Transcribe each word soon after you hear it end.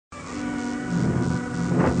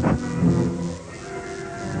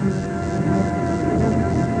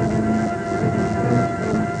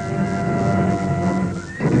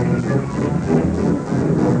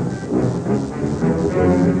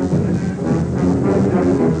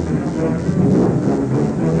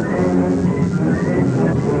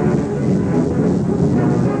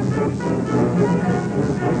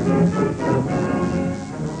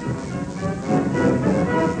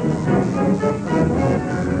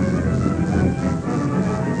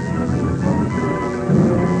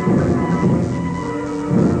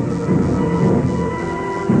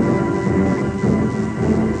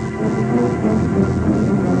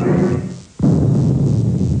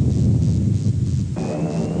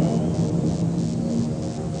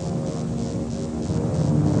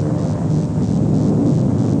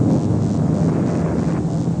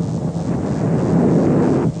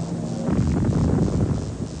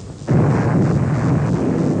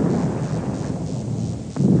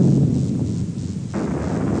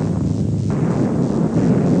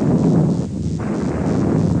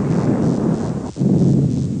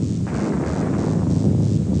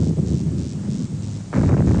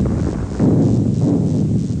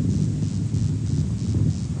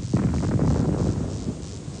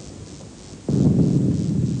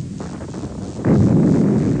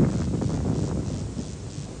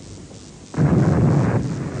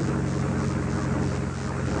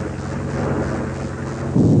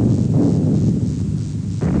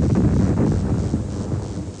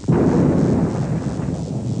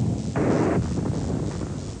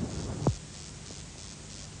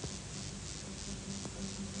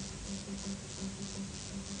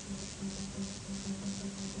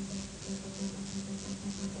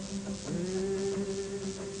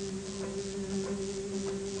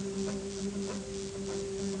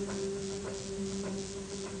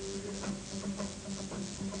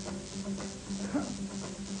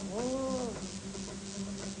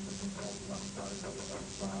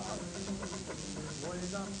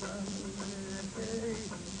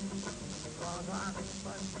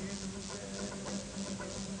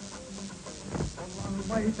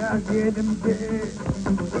Elimde,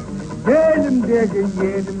 elimdeki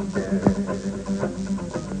yerimde,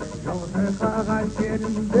 yolda kalan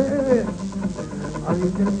yerimde,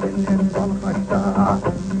 aydım benim balkaçta,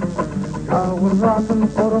 yağmurlatın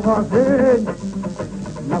korkasın,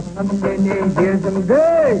 nasıl seni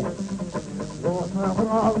yerimde, olsa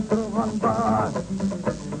kural durganda,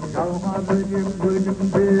 yalga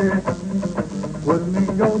bölümde,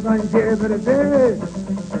 görmüş yoldan çevirdi,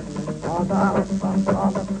 Adağıstan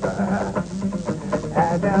kalıptı,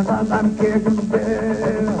 eden adam kegimde,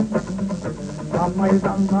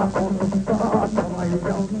 Kalmaydanla olursa, kalay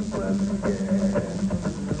yalnız bölümde,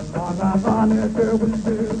 Adağanı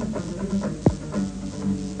dövüldü.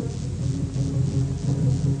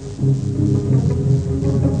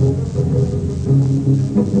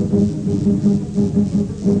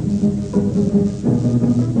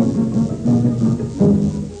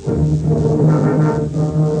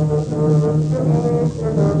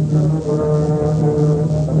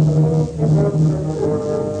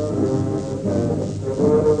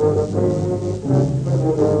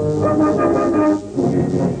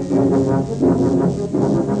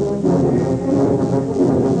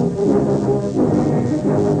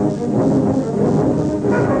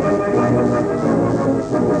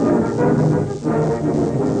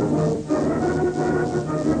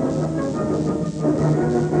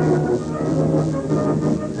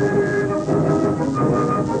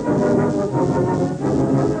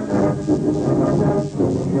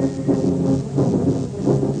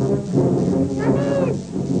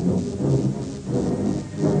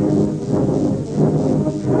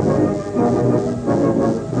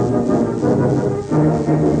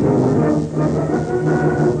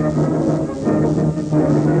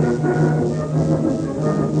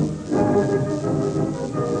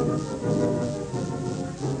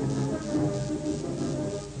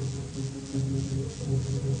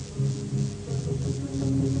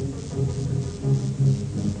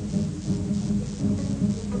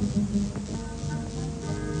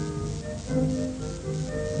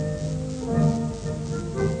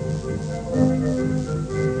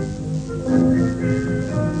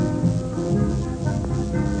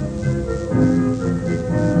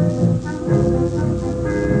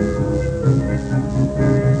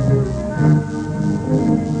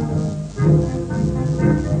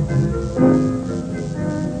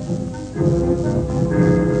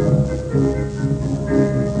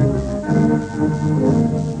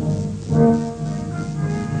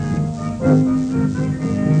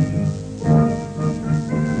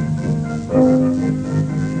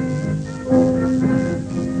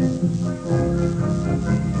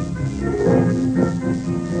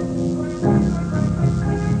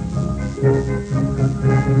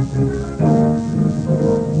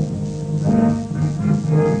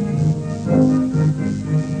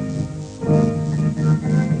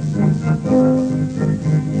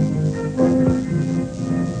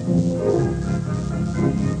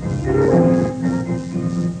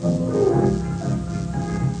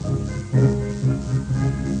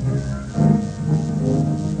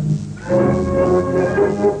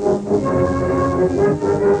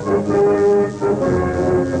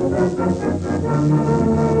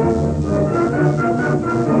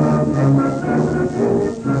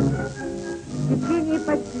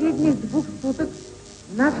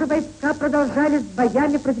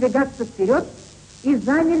 Продвигаться вперед и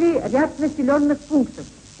заняли ряд населенных пунктов.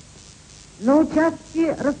 На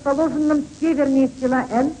участке, расположенном севернее села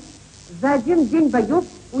Н, за один день боев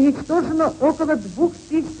уничтожено около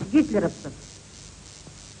 2000 гитлеровцев.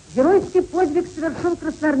 Геройский подвиг совершил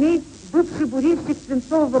красноармеец, бывший бурильщик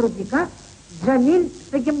свинцового рудника Джамиль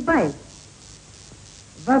Сагимбаев.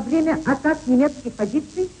 Во время атак немецких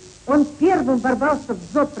позиций он первым ворвался в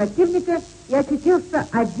взвод противника и очутился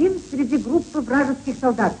один среди группы вражеских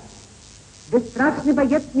солдат. Бесстрашный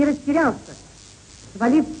боец не растерялся.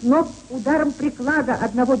 Свалив с ног ударом приклада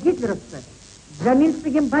одного гитлеровца, Джамиль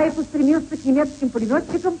Сагимбаев устремился к немецким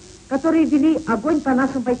пулеметчикам, которые вели огонь по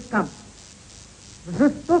нашим войскам. В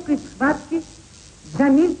жестокой схватке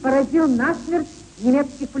Джамиль поразил насмерть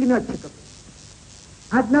немецких пулеметчиков.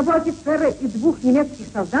 Одного офицера и двух немецких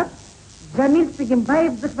солдат Джамиль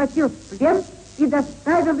Сагимбаев захватил в плен и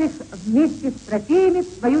доставил их вместе с трофеями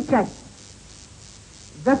в свою часть.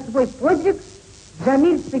 За свой подвиг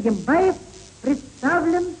Джамиль Сагимбаев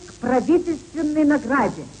представлен к правительственной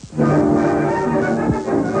награде.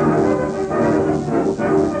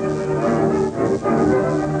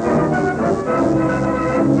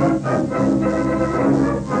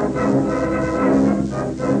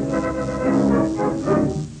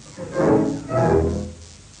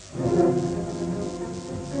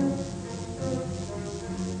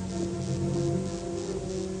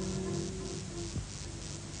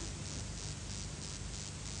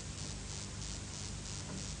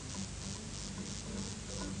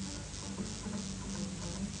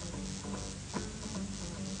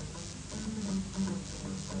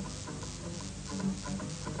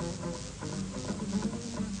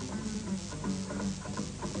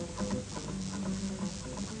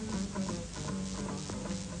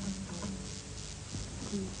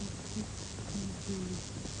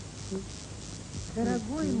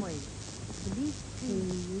 Дорогой мой, близкий,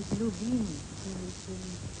 любимый,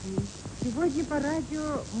 сегодня по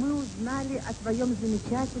радио мы узнали о твоем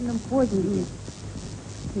замечательном подвиге.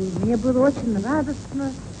 Мне было очень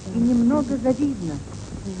радостно и немного завидно.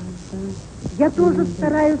 Я тоже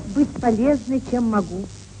стараюсь быть полезной, чем могу.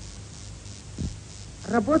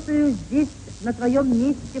 Работаю здесь, на твоем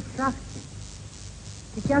месте в шахте.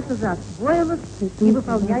 Сейчас уже освоилась и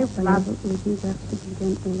выполняю план.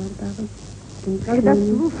 Когда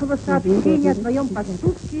слушала сообщение о твоем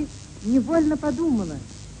поступке, невольно подумала,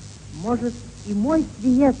 может, и мой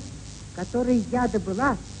свинец, который я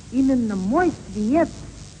добыла, именно мой свинец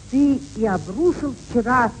ты и обрушил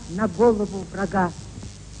вчера на голову врага.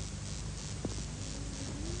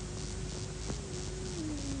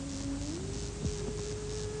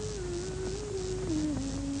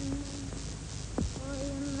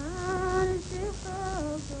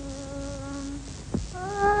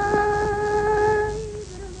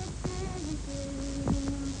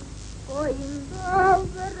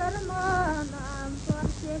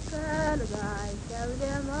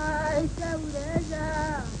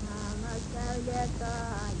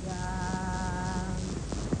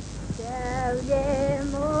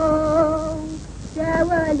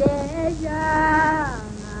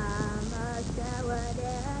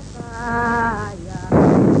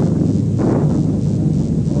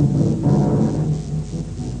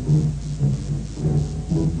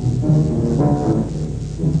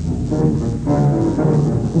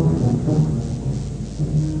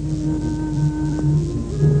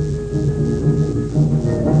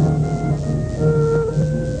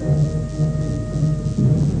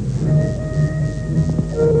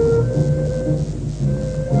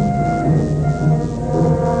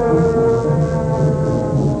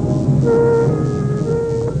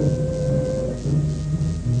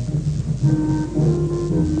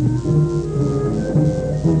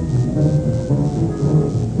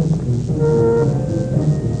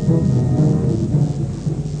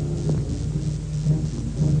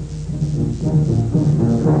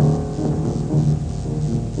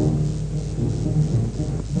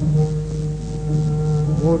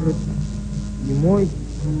 Может, и мой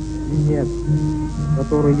свинец,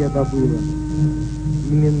 который я добыла,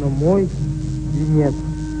 именно мой свинец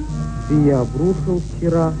ты и обрушил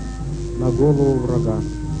вчера на голову врага.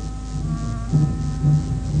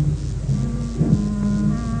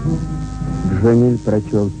 Джамиль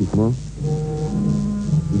прочел письмо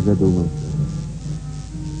и задумался.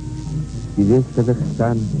 И весь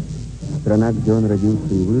Казахстан, страна, где он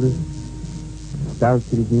родился и вырос, стал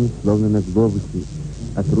перед ним словно на глобусе,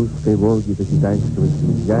 от русской Волги до китайского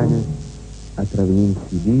Синьцзяня, от равнин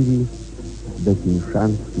Сибири до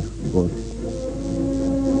Тяньшанских гор.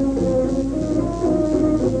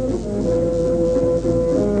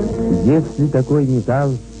 Есть ли такой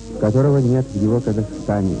металл, которого нет в его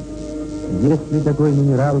Казахстане? Есть ли такой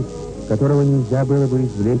минерал, которого нельзя было бы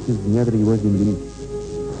извлечь из недр его земли?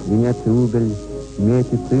 Свинец и уголь,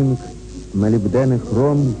 медь и цинк, молибден и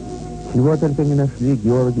хром, чего только не нашли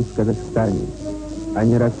геологи в Казахстане.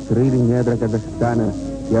 Они раскрыли недра Казахстана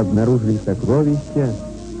и обнаружили сокровища,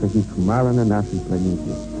 каких мало на нашей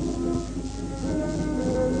планете.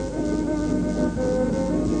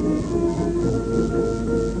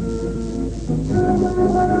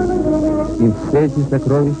 И все эти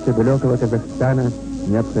сокровища далекого Казахстана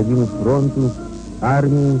необходимы фронту,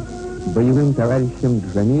 армии, боевым товарищам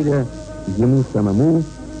Джамиля, ему самому,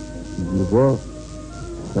 его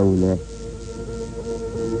Сауле.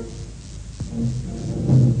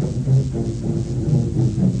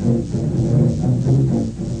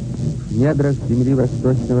 В недрах земли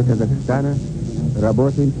восточного Казахстана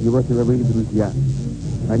работают его тыловые друзья.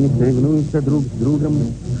 Они соревнуются друг с другом,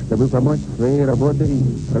 чтобы помочь своей работой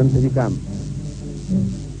фронтовикам.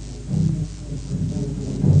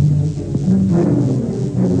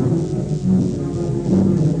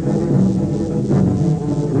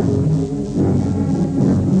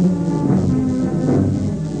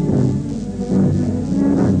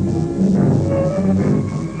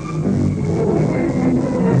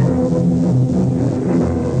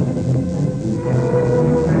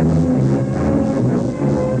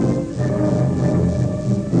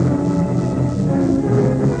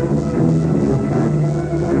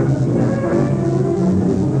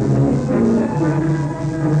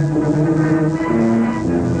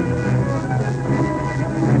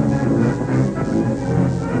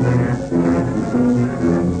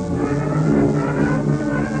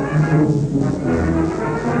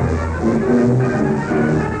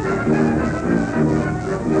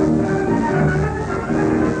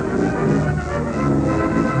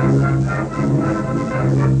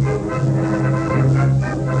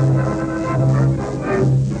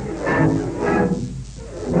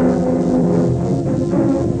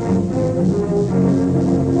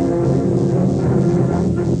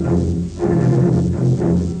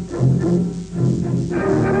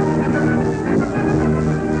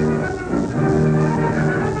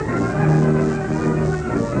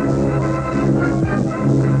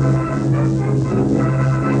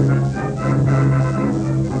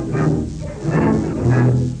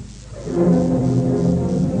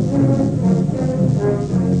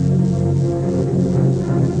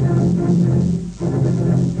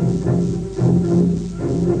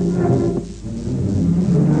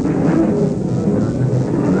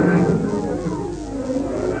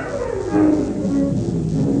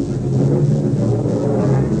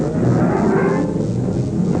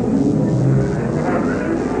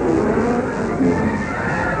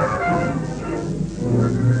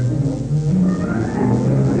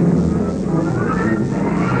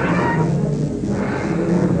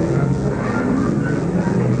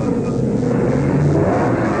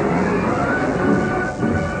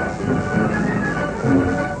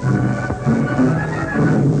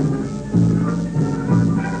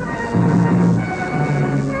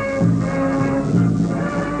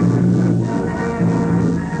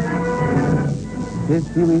 Все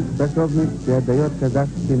силы и способности отдает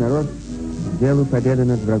казахский народ делу победы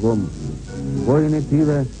над врагом. Воины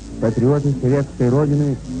тыла, патриоты советской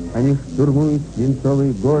родины, они штурмуют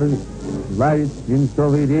свинцовые горы, плавят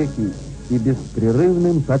свинцовые реки, и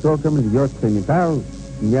беспрерывным потоком льется металл,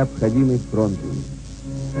 необходимый фронту.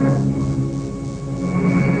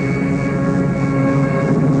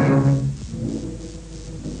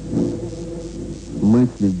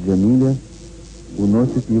 Мысли Джамиля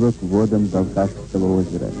уносит его к водам Балхашского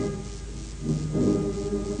озера.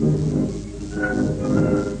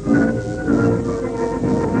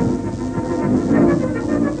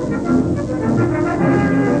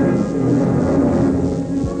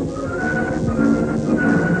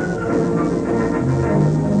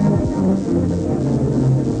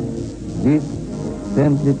 Здесь, в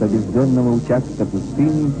центре побежденного участка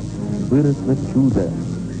пустыни, выросло чудо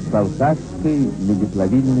 — балхашский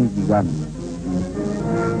медиплавильный гигант.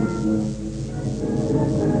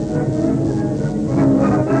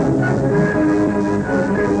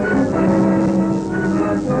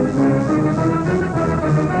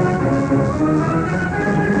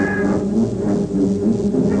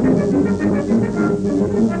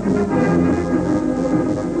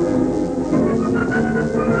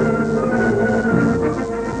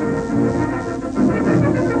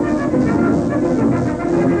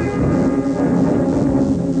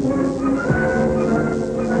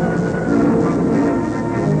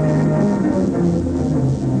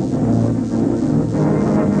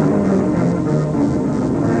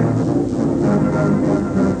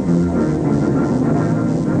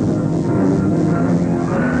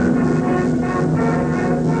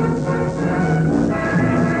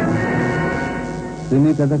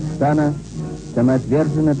 Сыны Казахстана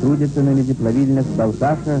самоотверженно трудятся на медиплавильнях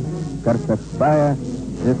Балхаша, Карсахпая,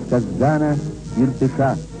 Жесказгана,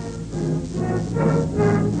 Иртыша.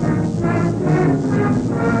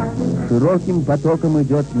 Широким потоком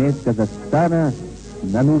идет медь Казахстана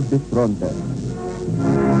на нужды фронта.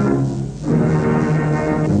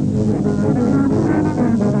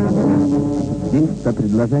 Здесь, по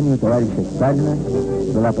предложению товарища Сталина,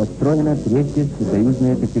 была построена третья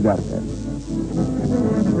всесоюзная кочегарка.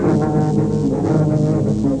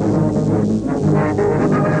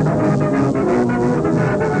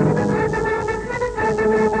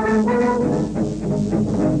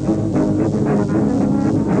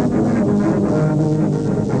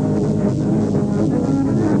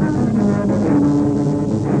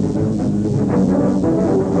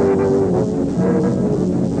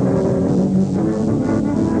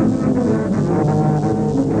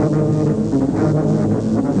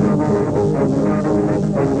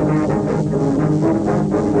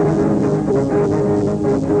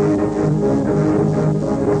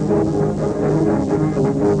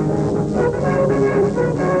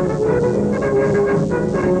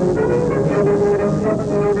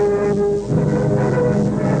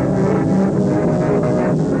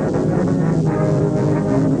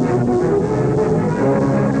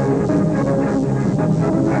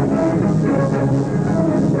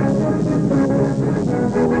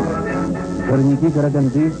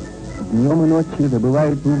 Караганды днем и ночью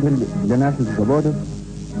добывают уголь для наших заводов,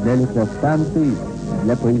 для электростанций,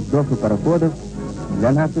 для поездов и пароходов,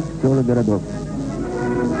 для наших сел и городов.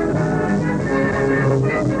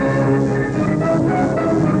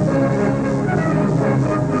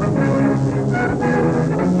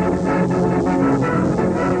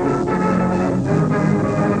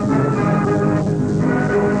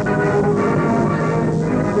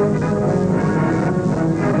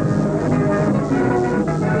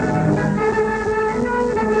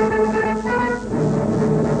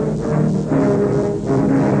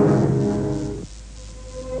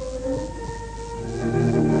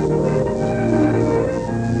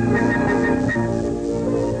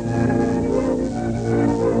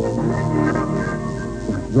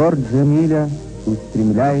 Джорджа Миля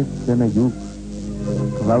устремляется на юг,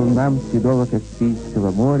 к волнам седого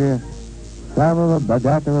Каспийского моря, самого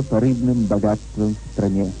богатого по рыбным богатствам в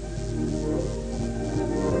стране.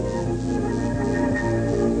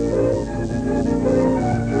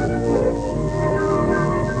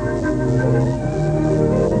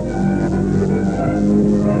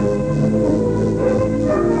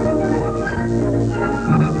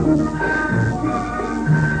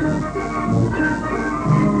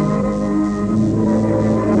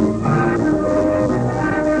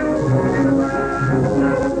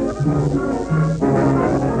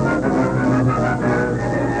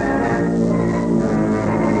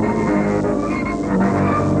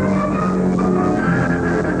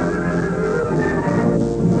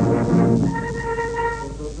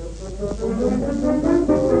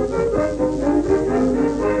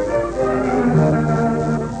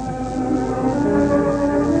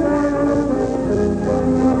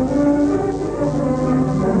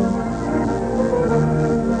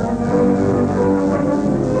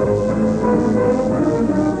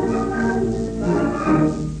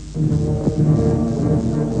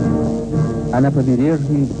 А на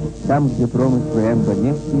побережье, там, где промыслы эмбо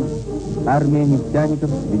нефти, армия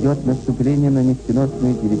нефтяников ведет наступление на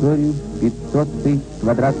нефтеносную территорию 500 тысяч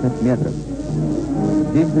квадратных метров.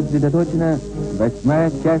 Здесь сосредоточена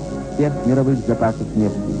 8-я часть всех мировых запасов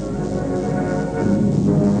нефти.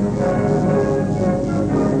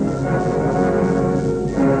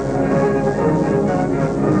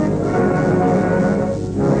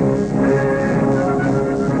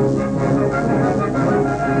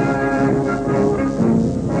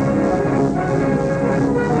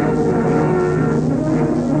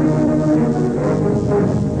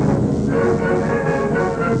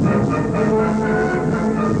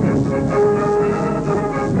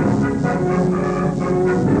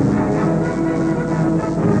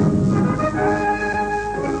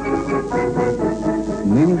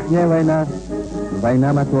 Нынешняя война –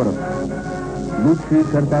 война моторов. Лучшие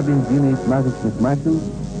сорта бензина и смазочных масел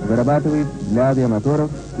вырабатывает для авиамоторов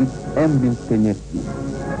из эмбинской нефти.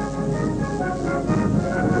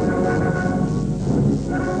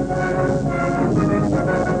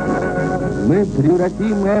 Мы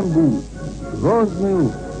превратим эмбу в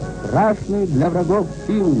грозную, страшную для врагов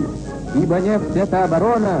силу, ибо нефть – это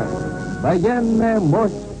оборона, военная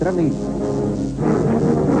мощь страны.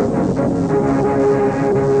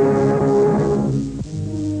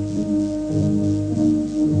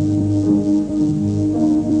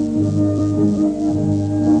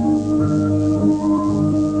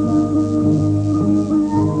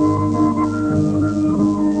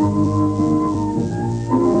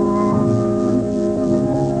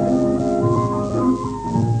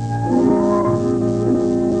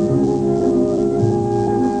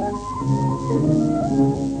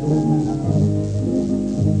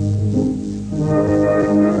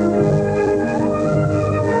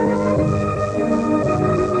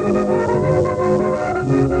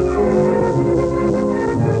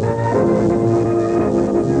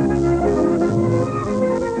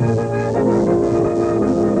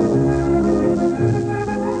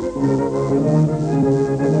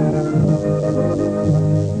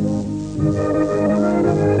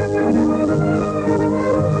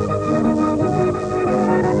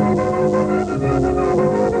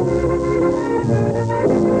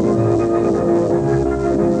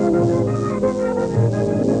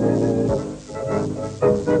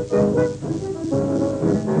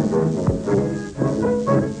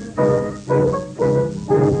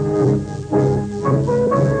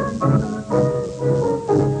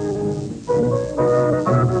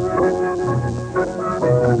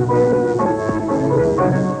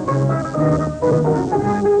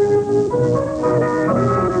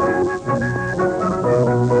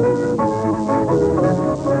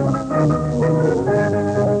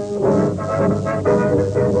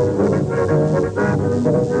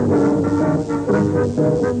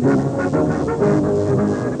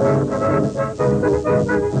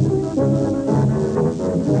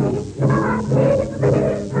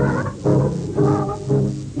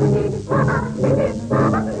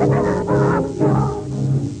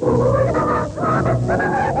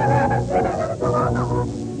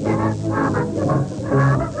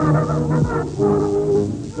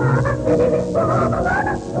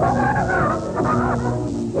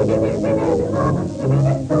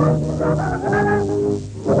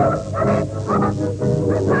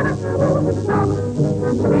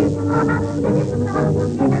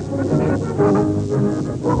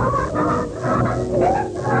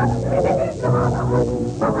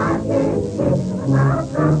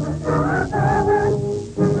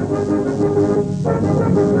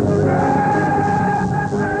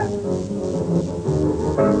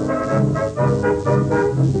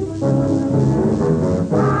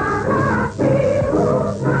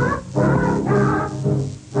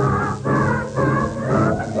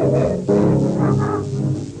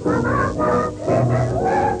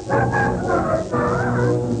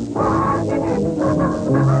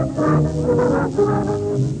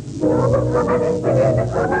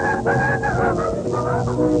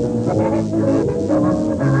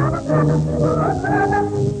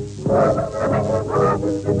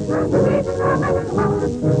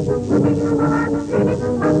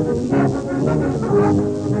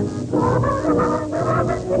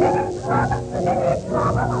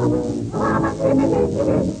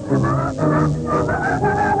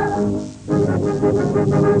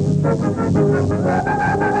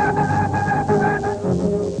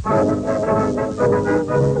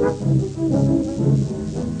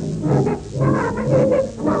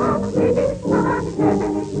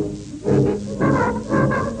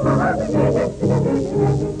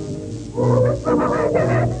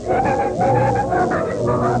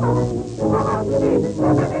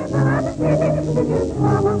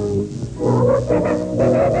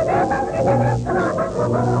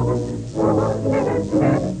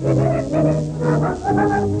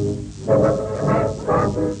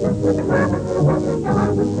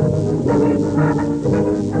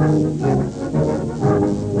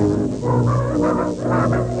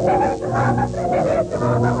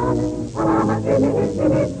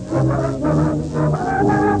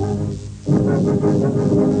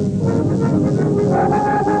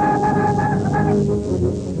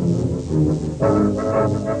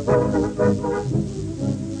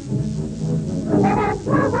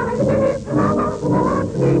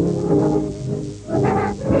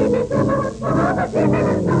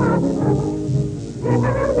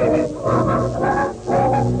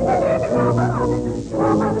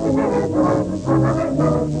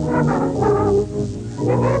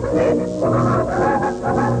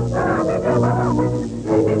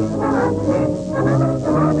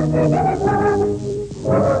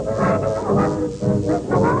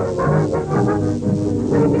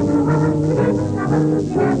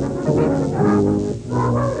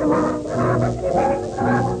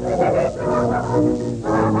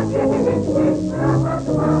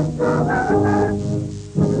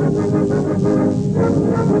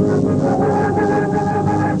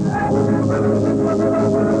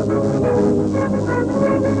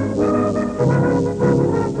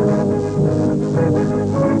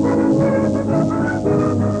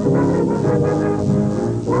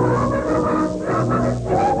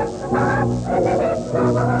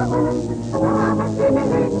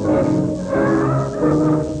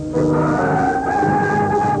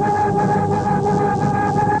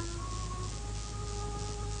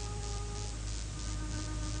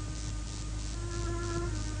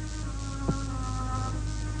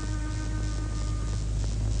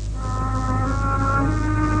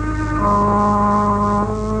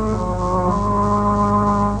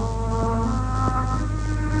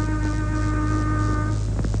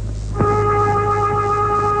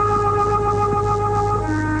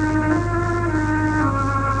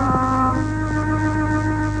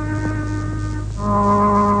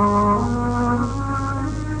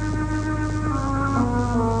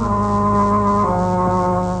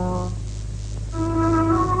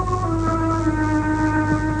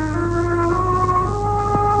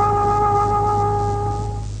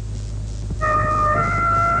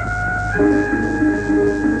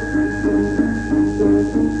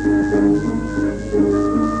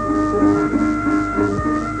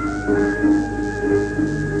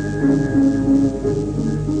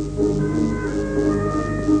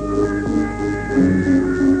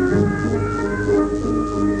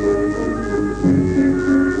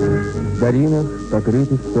 долинах,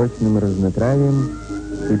 покрытых сочным разнотравием,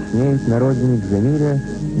 сочнеют на родине Джамиля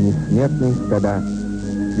несметные стада.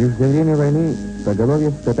 Лишь за время войны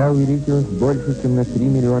поголовье скота увеличилось больше, чем на 3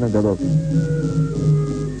 миллиона голов.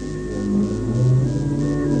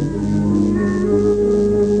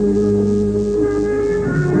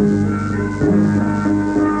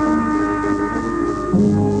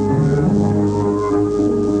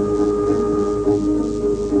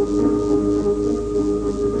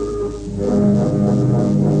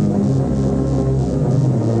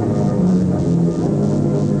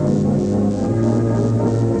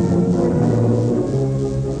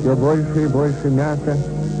 Все больше и больше мяса,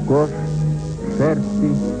 кож,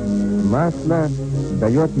 шерсти, масла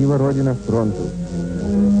дает его родина фронту.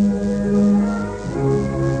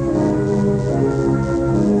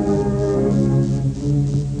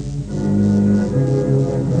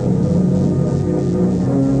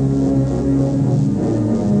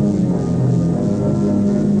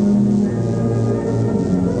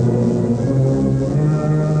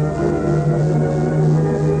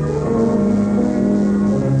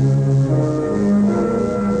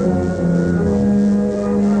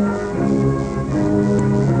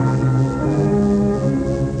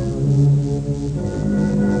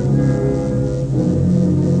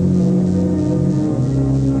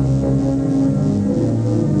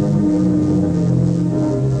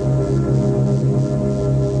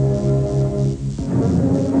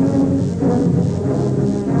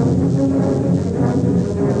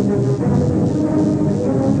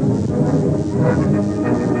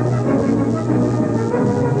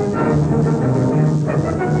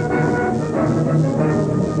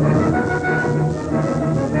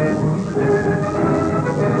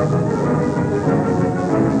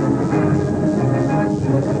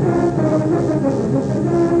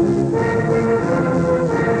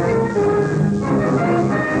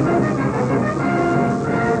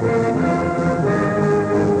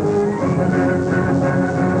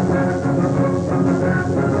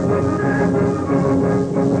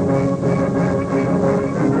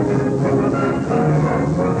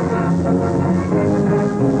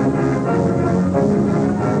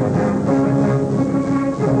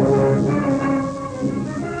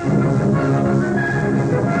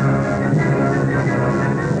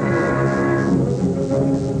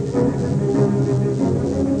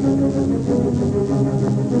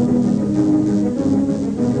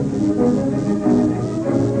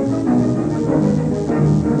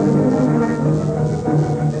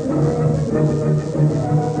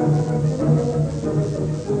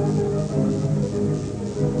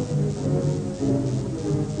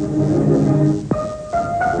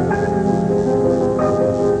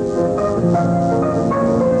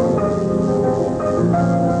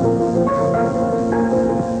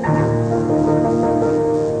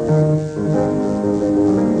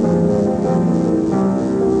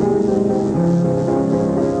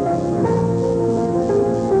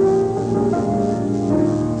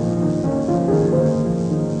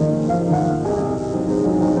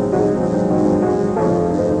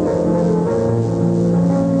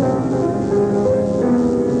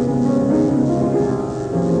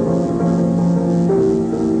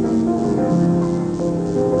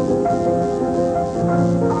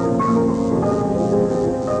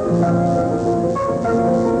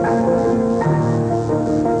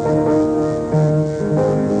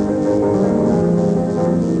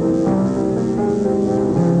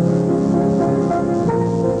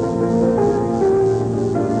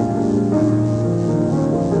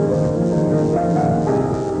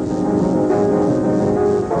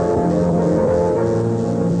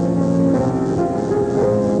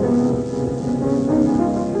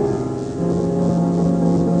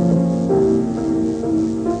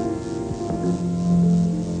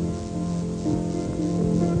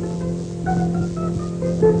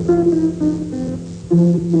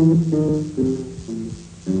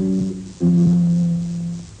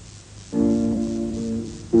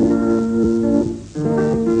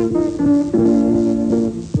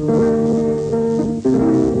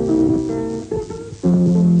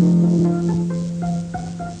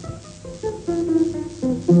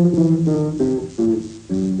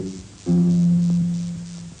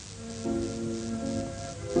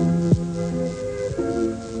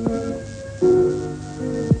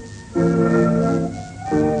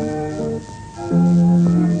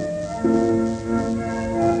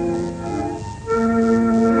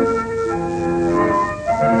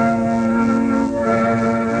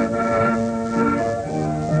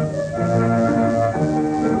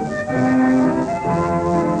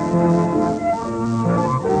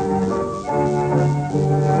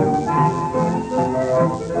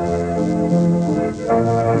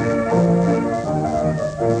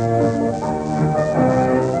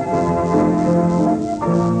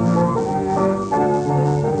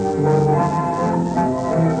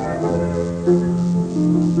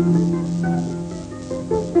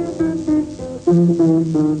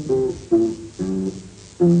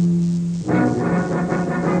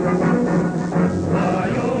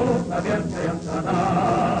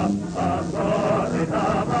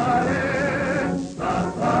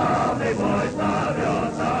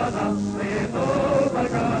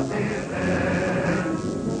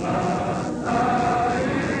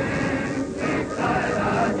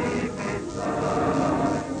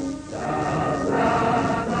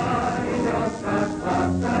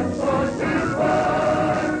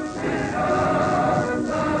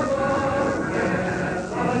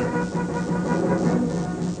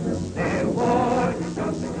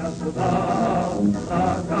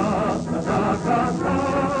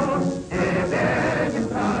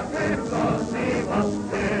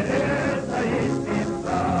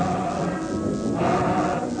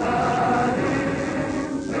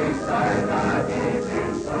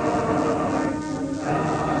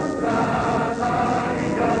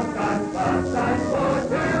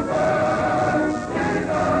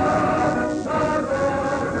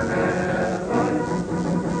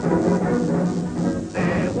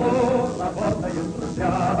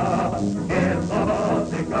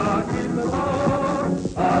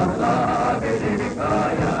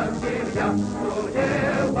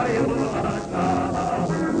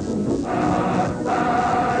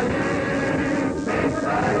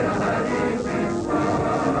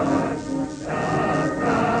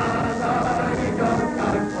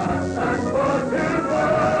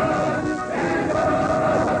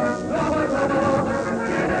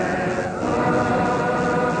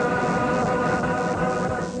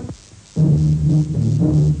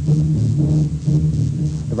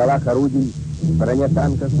 стволах орудий, в броне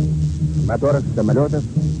танков, в моторах самолетов,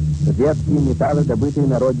 редкие металлы, добытые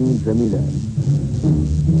на родине Джамиля.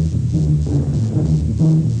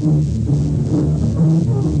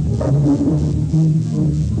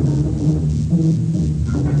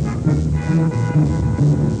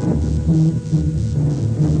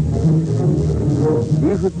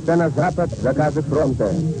 Движутся на запад заказы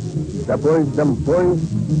фронта. За поездом поезд,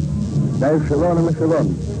 за эшелоном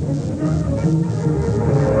эшелон.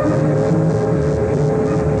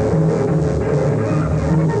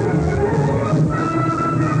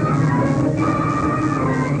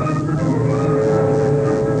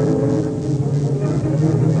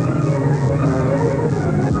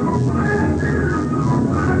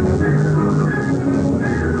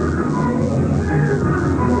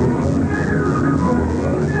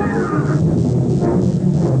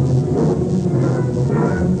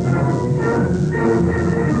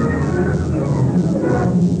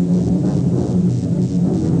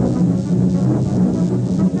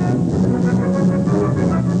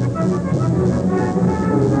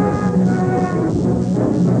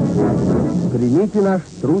 Примите наш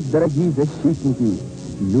труд, дорогие защитники,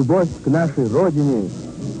 любовь к нашей Родине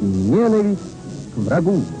и ненависть к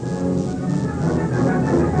врагу.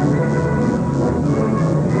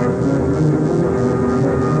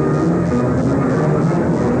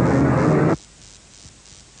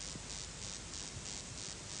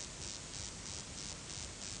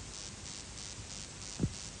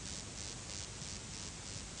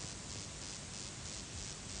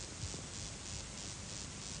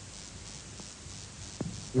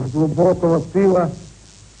 Из глубокого тыла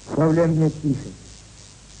славлян мне пишет.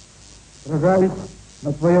 Сражаюсь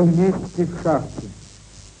на твоем месте в шахте.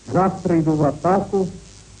 Завтра иду в атаку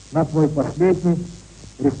на твой последний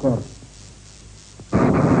рекорд.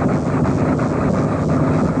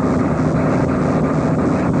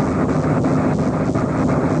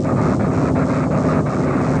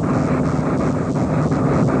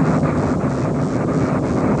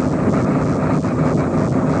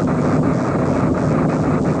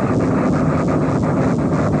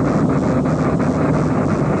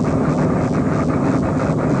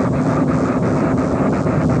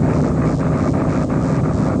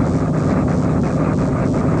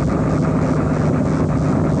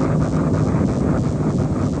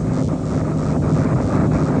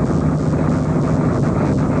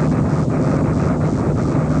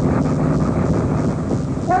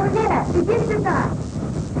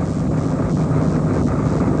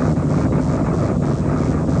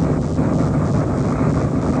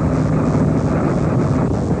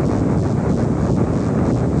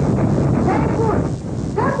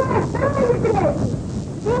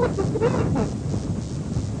 быстрее!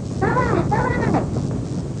 Давай, давай!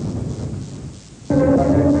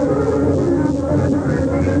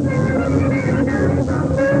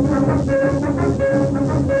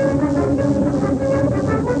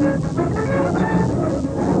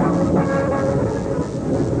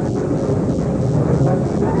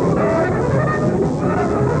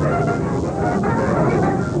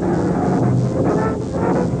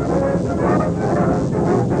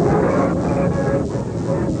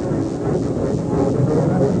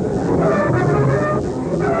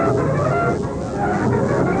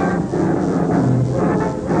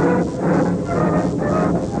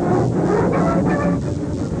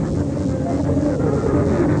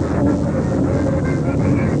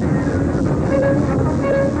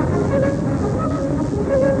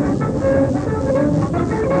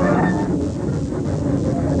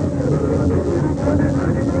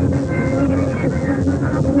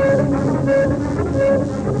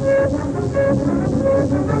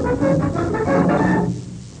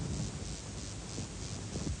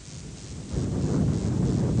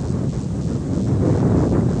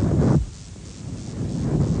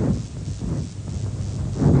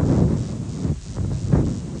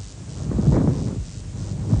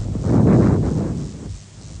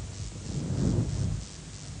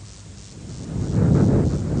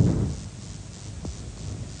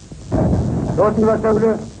 Вот не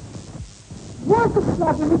оставляю. Воздух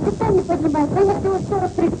слабый, ни черта не поднимается, а я всего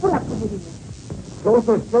 43 справку выделил.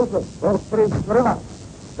 Что? 43 справ.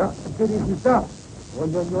 Да, 4 часа. Ой,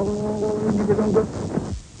 не берем го.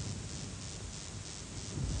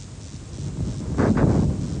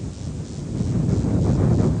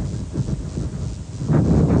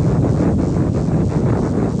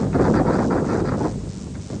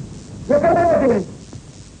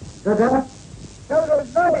 Да-да. Что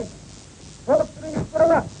знаешь? 43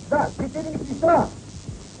 справа. Да, 4 часа.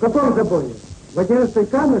 В каком забое? В 11-й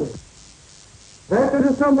камере? Да это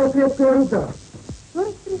же самая крепкая руда.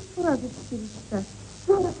 43 справа, 4 часа.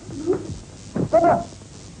 43? Что?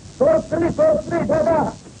 43,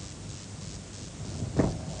 да-да.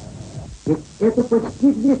 Ведь это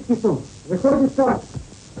почти 200 тонн. Выходит так.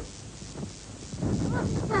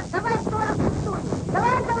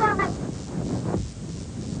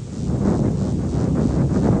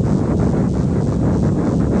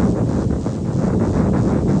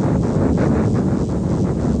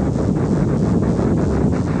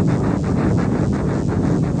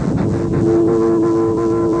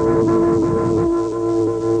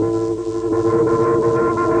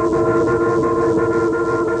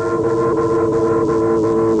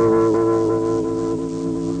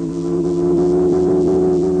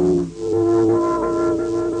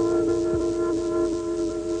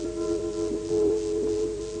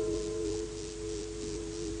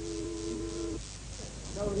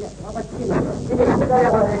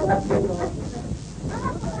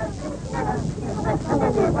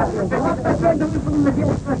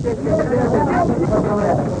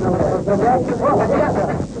 Давай 46.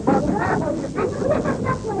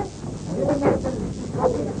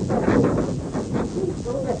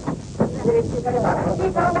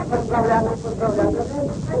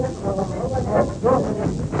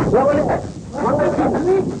 Давай.